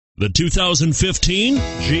The 2015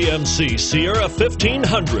 GMC Sierra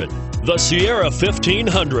 1500. The Sierra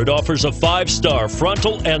 1500 offers a 5-star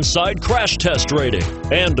frontal and side crash test rating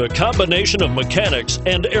and a combination of mechanics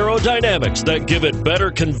and aerodynamics that give it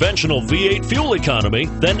better conventional V8 fuel economy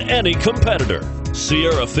than any competitor.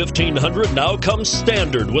 Sierra 1500 now comes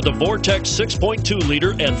standard with a Vortex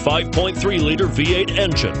 6.2-liter and 5.3-liter V8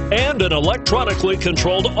 engine and an electronically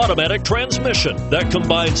controlled automatic transmission that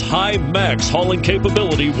combines high max hauling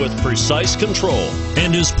capability with precise control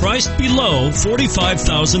and is priced below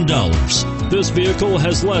 $45,000. This vehicle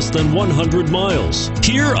has less than 100 miles.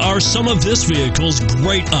 Here are some of this vehicle's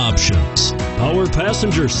great options: power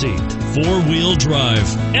passenger seat, 4-wheel drive,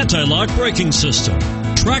 anti-lock braking system,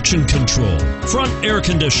 traction control, front air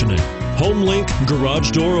conditioning, HomeLink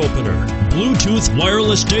garage door opener, Bluetooth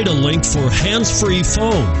wireless data link for hands-free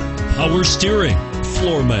phone, power steering,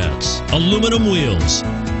 floor mats, aluminum wheels.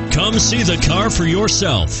 Come see the car for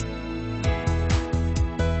yourself.